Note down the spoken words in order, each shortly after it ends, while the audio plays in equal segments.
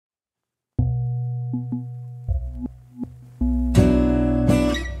Oh,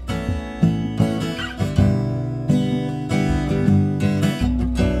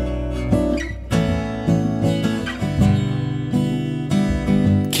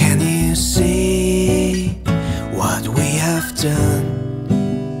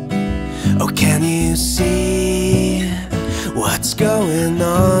 can you see what's going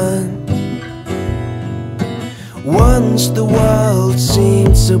on? Once the world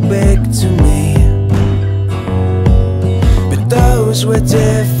seemed so big to me, but those were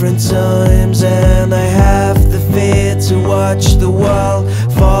different times, and I have the fear to watch the world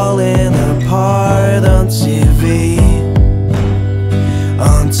falling apart on TV.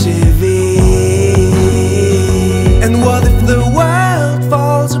 On TV. And what if the world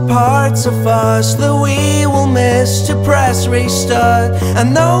falls apart so fast that we will miss to press restart? I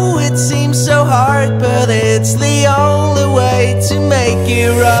know it seems so hard, but it's the only way to make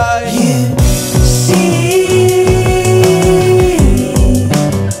it right. You see,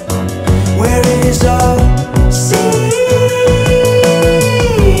 where is our sea?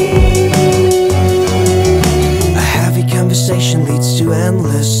 A heavy conversation leads to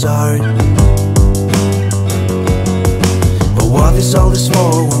endless art. What is all this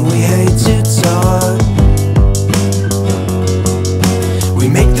for when we hate to talk? We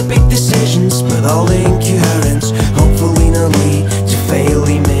make the big decisions, but all the incoherence hopefully not lead to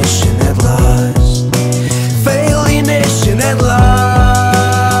failing mission at last. Failing mission at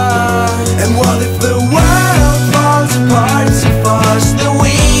last. And what if the world falls apart so fast that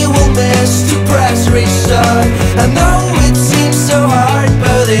we will miss to press restart? I know it seems so hard,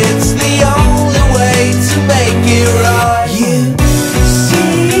 but it's the only way to make it right.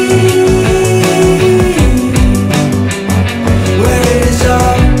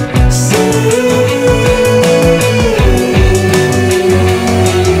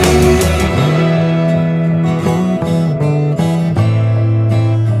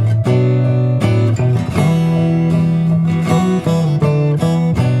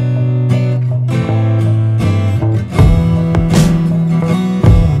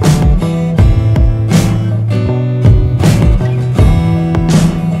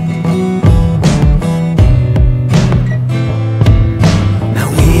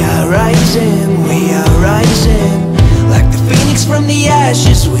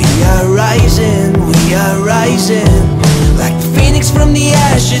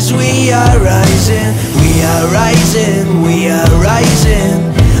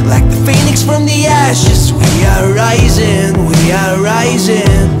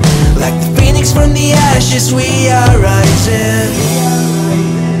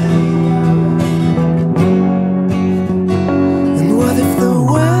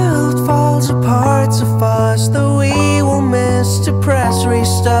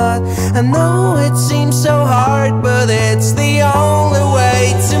 I know it seems so hard, but it's the only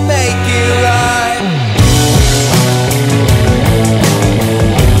way to make it right.